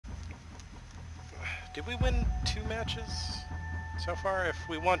Did we win 2 matches so far? If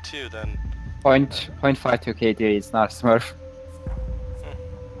we won 2, then... 0.52 KD is not Smurf.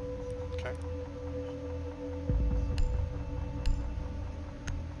 Okay.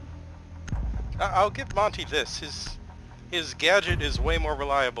 I'll give Monty this. His gadget is way more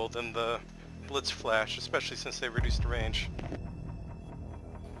reliable than the Blitz Flash, especially since they reduced the range.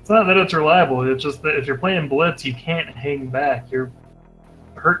 It's not that it's reliable, it's just that if you're playing Blitz, you can't hang back. You're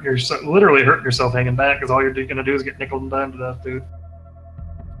hurting yourself, literally hurting yourself hanging back, because all you're gonna do is get nickel and dimed to death, dude.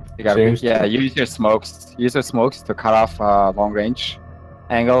 You gotta, use your smokes. Use your smokes to cut off long range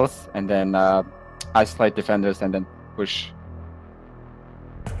angles, and then isolate defenders, and then push.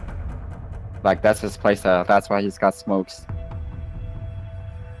 Like, that's his playstyle. That's why he's got smokes.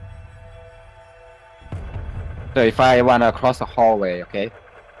 So if I wanna cross the hallway, okay,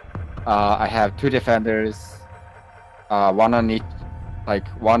 I have 2 defenders, one on each,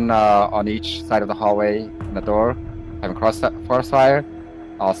 on each side of the hallway in the door. Have a crossfire.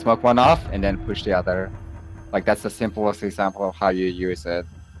 I'll smoke one off and then push the other. Like, that's the simplest example of how you use it.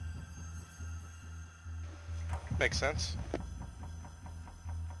 Makes sense.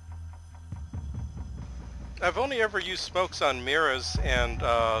 I've only ever used smokes on Miras and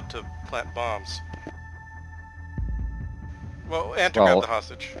to plant bombs. Well, and to grab the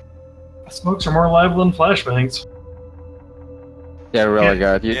hostage. Smokes are more reliable than flashbangs. Yeah, really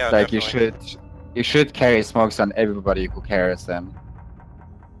good. Definitely. You should carry smokes on everybody who carries them.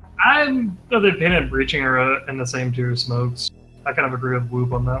 I'm of the opinion breaching are in the same tier as smokes. I kind of agree with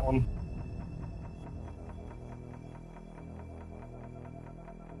Whoop on that one.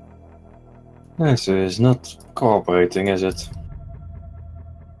 So it's not cooperating, is it?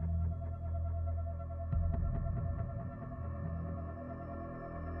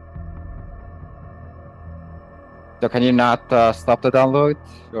 So can you not stop the download,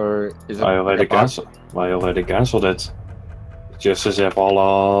 or is it? I already cancelled it. Just as if all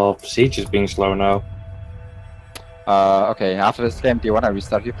of Siege is being slow now. Okay, after this game, do you want to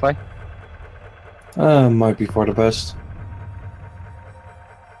restart your play? Might be for the best.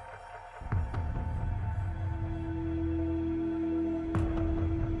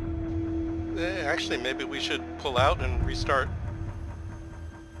 Actually, maybe we should pull out and restart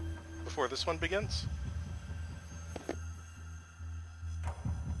before this one begins.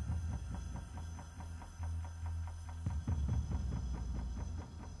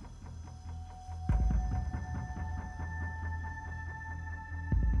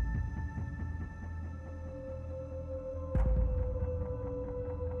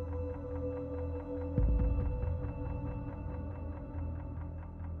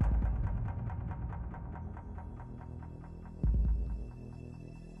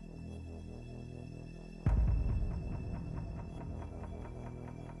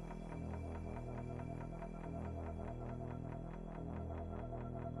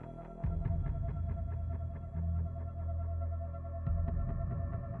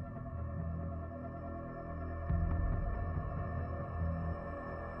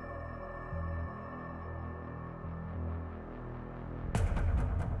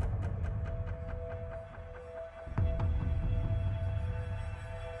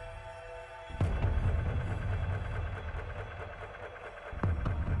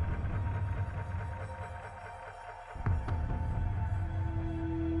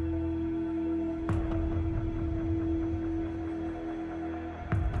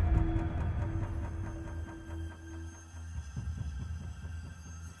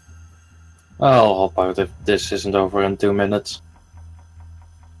 I'll hop out if this isn't over in 2 minutes.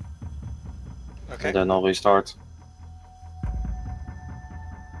 Okay. And then I'll restart.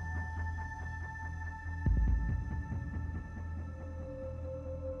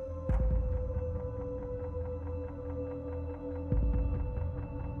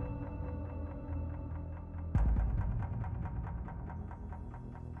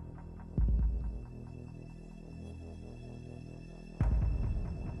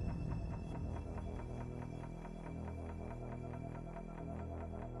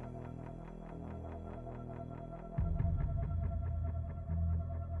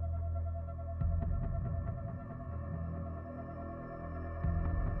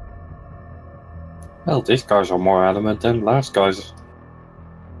 Well, these guys are more adamant than last guys.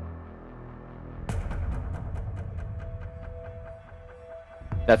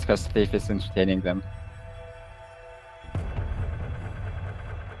 That's because Thief is entertaining them.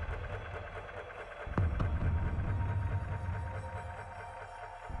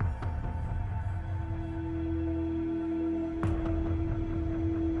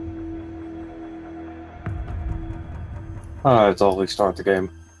 Alright, I'll restart the game.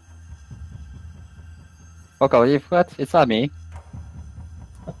 Vocal, what? It's not me.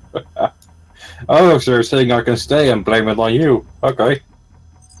 Oh, so they're saying I can stay and blame it on you. Okay.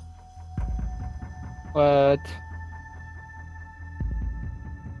 What?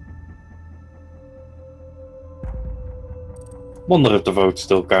 Wonder if the vote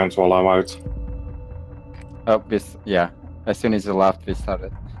still counts while I'm out. Oh, yeah. As soon as you left, we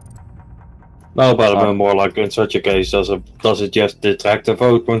started. No, but I mean more like in such a case, does it just detract the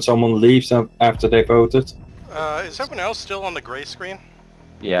vote when someone leaves after they voted? Is everyone else still on the gray screen?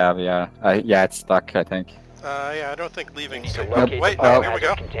 Yeah, yeah, it's stuck, I think. Yeah, I don't think leaving. To locate Wait, the no, here we biohazard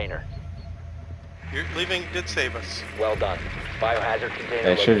go. container. Leaving did save us. Well done. Biohazard container.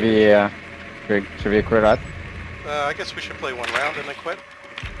 Okay, should we quit that? I guess we should play one round and then quit.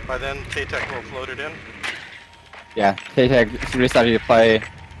 By then, K-Tech will have floated in. Yeah, take restart your play,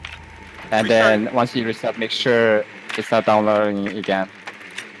 and Restart. then once you restart, make sure it's not downloading again.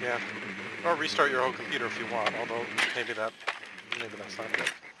 Yeah. Or restart your whole computer if you want, although maybe that's not good.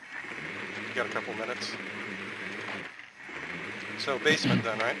 You got a couple minutes. So basement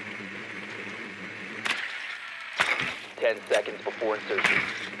then, right? 10 seconds before insertion.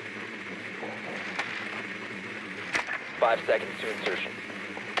 5 seconds to insertion.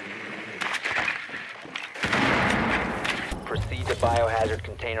 Proceed to biohazard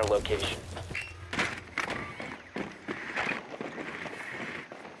container location.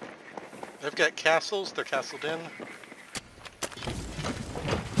 They've got castles, they're castled in.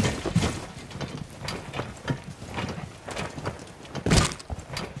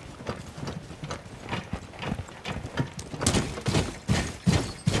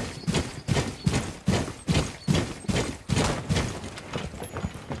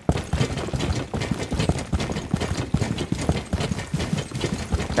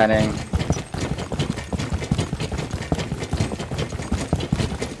 Scanning.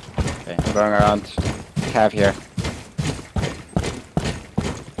 Okay, I'm going around cave here.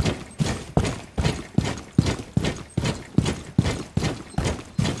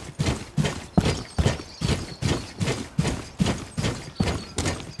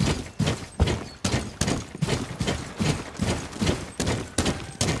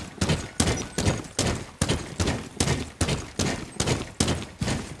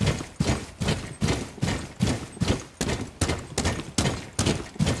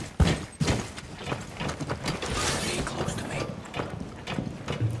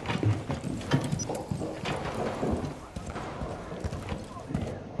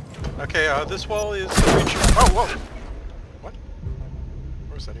 Okay, this wall is reachable. Oh, whoa! What?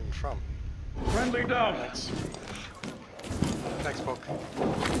 Where's that even from? Friendly down. Thanks. Thanks, Poke.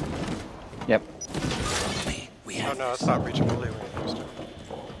 Yep. Oh no, it's not reachable. They reinforced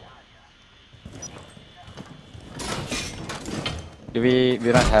it. We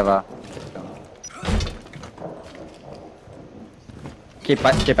don't have a. Keep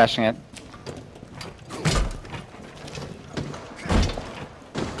bashing it.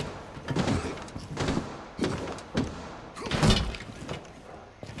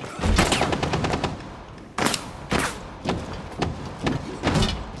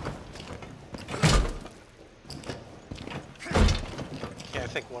 Yeah, I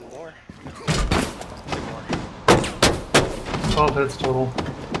think one more. 12 hits total.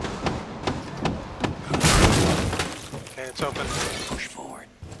 Okay, it's open. Push forward.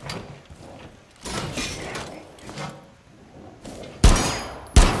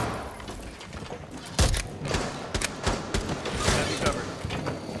 That's covered.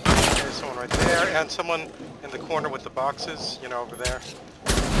 There's someone right there, and someone in the corner with the boxes, you know, over there.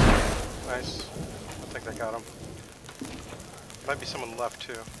 Nice. I think I got him. Might be someone left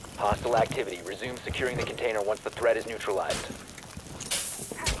too. Hostile activity. Resume securing the container once the threat is neutralized.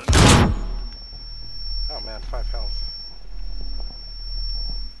 Oh man, 5 health.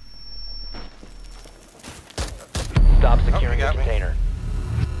 Stop securing you the got me. container.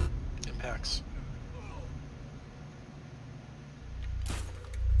 Impacts.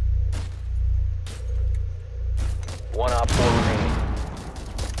 One op 4 remaining.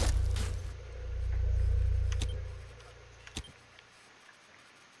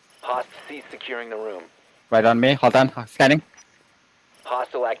 Hostile cease securing the room. Right on me. Hold on. Scanning.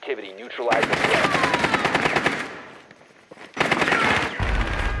 Hostile activity. Neutralize the threat.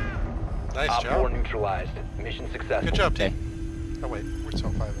 Nice Op 4 job. neutralized. Mission successful. Good job, Okay. team. Oh wait, where's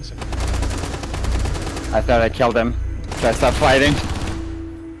all 5 of us in? I thought I killed him. Should I stop fighting?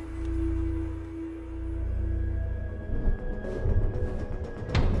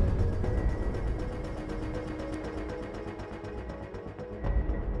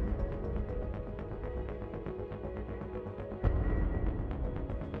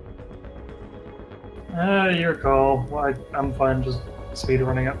 Your call. Well, I'm fine just speed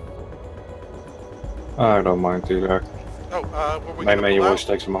running it. I don't mind either. Oh, were we My gonna menu pull always out,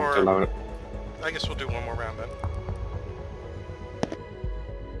 takes a moment to or- load it. I guess we'll do one more round then.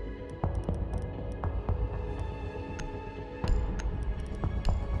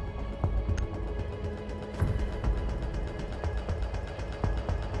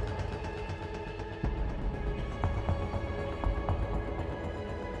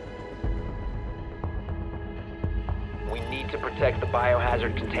 We need to protect the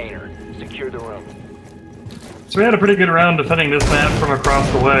biohazard container. Secure the room. So we had a pretty good round defending this map from across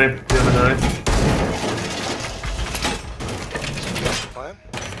the way the other day. That's the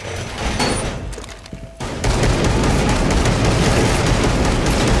plan.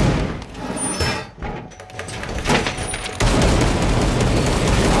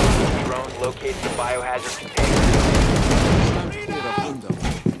 Drone locates the biohazard container.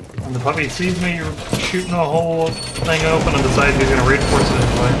 When the puppy sees me, you're shooting a whole thing open and decides he's going to reinforce it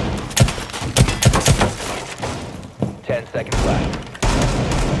anyway. 10 seconds left.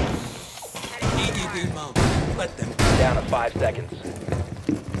 TDM out. Let them. Down to 5 seconds.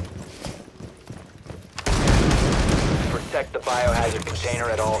 Protect the biohazard container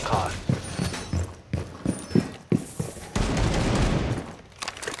at all costs.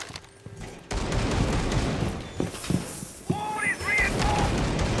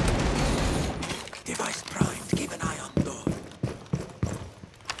 Device primed. Keep an eye on door.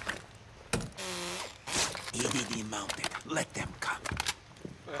 EDD mounted. Let them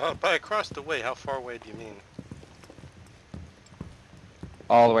come. By across the way, how far away do you mean?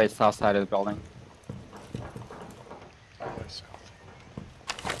 All the way south side of the building. All the way south.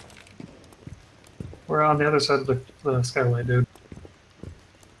 We're on the other side of the skylight, dude.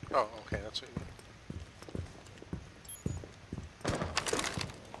 Oh, okay, that's what you mean.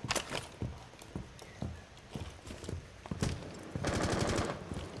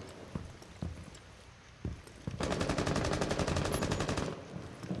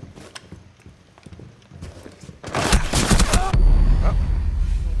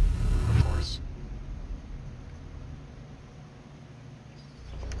 Of course.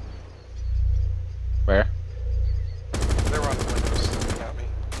 Where? They were on the windows looking at me.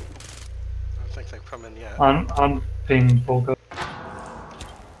 I don't think they've come in yet. On ping, Volko.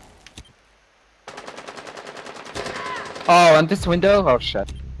 Oh, and this window? Oh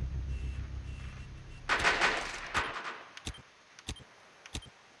shit.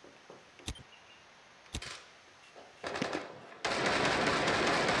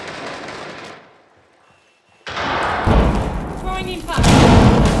 Throwing in fire.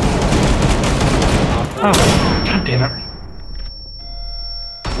 Oh, god damn it.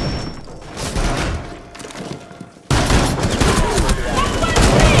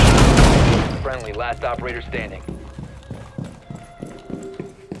 Friendly, last operator standing.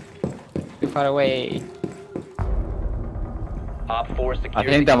 Too far away. Op 4 secure I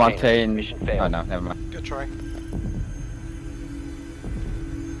think that the one container. plane. Mission Oh failed. no, never mind. Good try.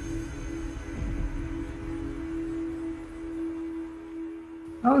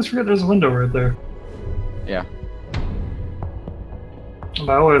 I always forget there's a window right there. Yeah. But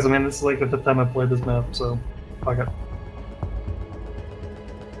always, I mean, this is like the 5th time I've played this map, so fuck it.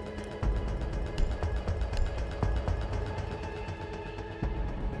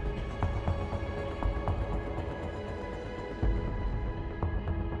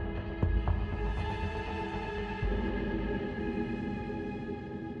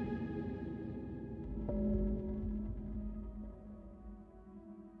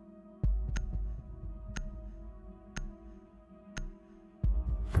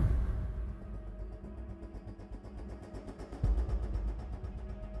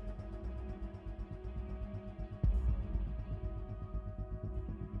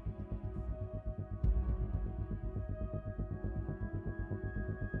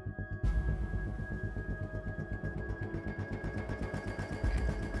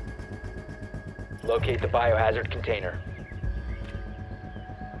 Locate the biohazard container.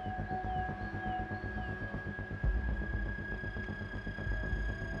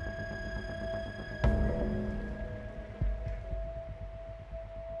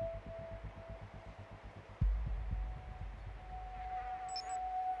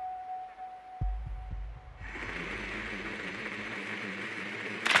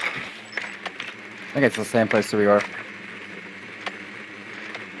 I think it's the same place we were.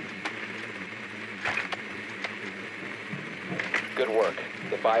 Good work.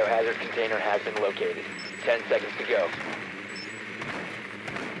 The biohazard container has been located. 10 seconds to go.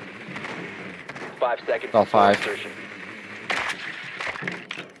 5 seconds All before five. insertion.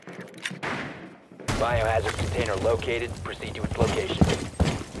 Biohazard container located. Proceed to its location.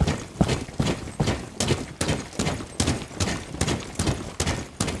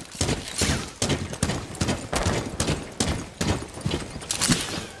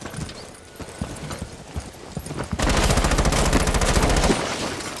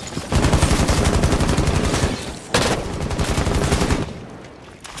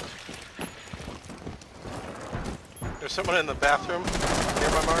 There's someone in the bathroom near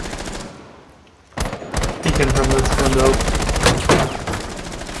my mark. Peeking from this window.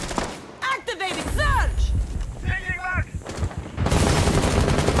 Activating surge!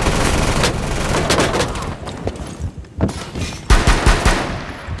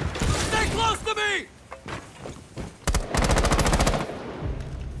 Stay close to me!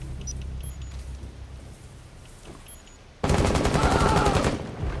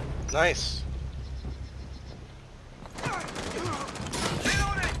 Nice.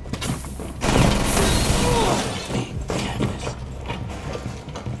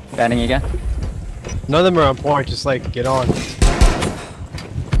 Standing again. None of them are on point, just like, get on.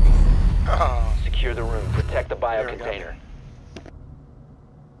 Oh, Secure the room. Protect the bio There we go. container.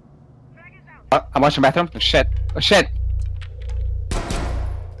 I'm watching bathroom. Oh, shit. Oh, shit.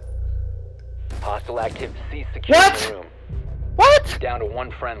 Hostile activity. Cease securing What? the room. What? Down to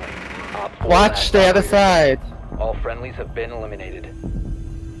one friendly. Op 4 Watch last the other operator. side. All friendlies have been eliminated.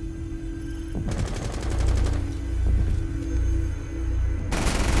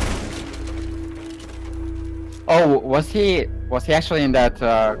 Oh, was he actually in that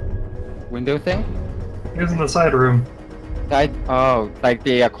window thing? He was in the side room. Right? Oh, like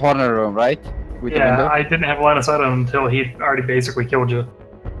the corner room, right? With the Yeah, window? I didn't have line of sight on him until he'd already basically killed you.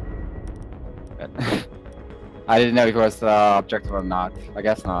 I didn't know if it was objective or not. I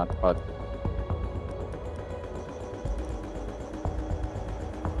guess not, but...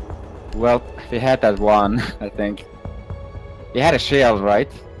 Well, he had that one, I think. He had a shield, right?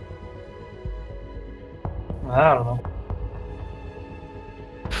 I don't know.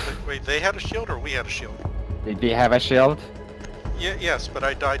 wait, they had a shield or we had a shield? Did he have a shield? Yeah, yes, but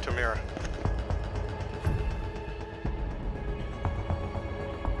I died to Mira.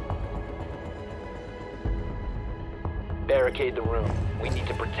 Barricade the room. We need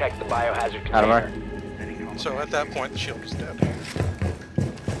to protect the biohazard Out of container. So at that point, the shield was dead.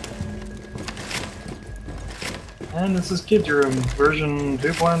 And this is Kids Room, version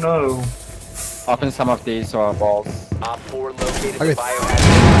 2.0. Open some of these balls. Op 4 located Okay. the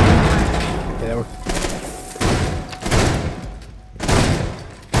biohazard. Yeah,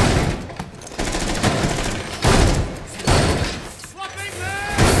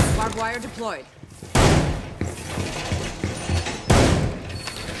 Barbed wire deployed.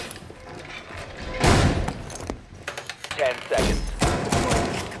 Ten seconds.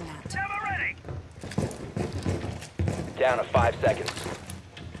 Down to 5 seconds.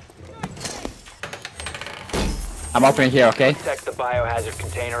 I'm opening here, okay? Protect the biohazard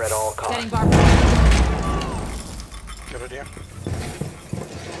container at all Setting costs. barbed wire. Good idea.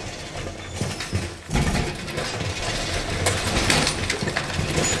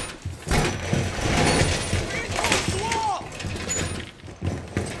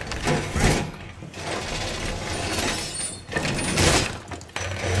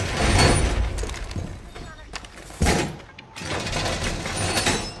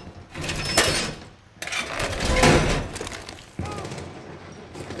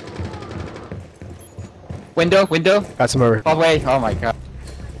 Window! got some over. Oh wait, oh my god.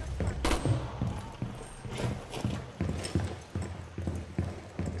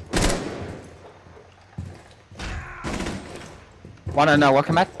 Wanna know what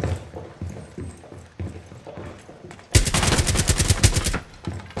command?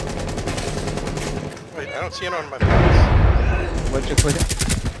 Wait, I don't see it on my pants. What'd you put it?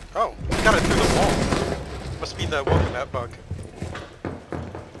 Oh, I got it through the wall. Must be the welcome mat bug.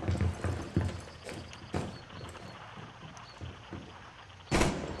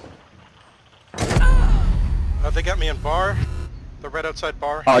 They got me in bar. The red outside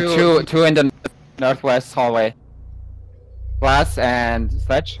bar. Oh, two in the northwest hallway. Glass and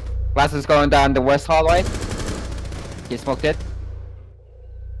Sledge. Glass is going down the west hallway. He smoked it.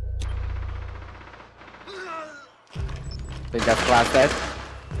 I think that's Glass dead.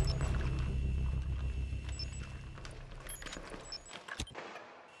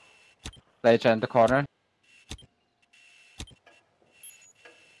 Sledge in the corner.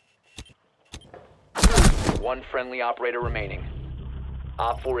 One friendly operator remaining.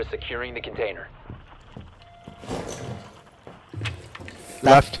 Op 4 is securing the container.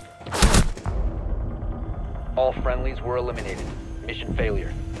 Left. All friendlies were eliminated. Mission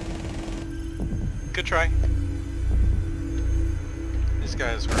failure. Good try. These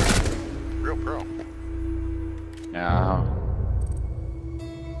guys are real pro. No.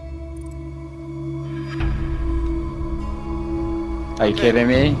 Are you Okay. kidding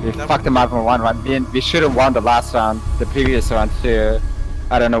me? We Nope. fucked them up in one round. We should have won the last round, the previous round too.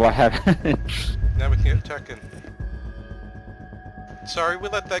 I don't know what happened. Now we can get Tekken. Sorry, we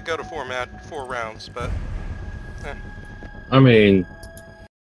let that go to 4 rounds, but I mean,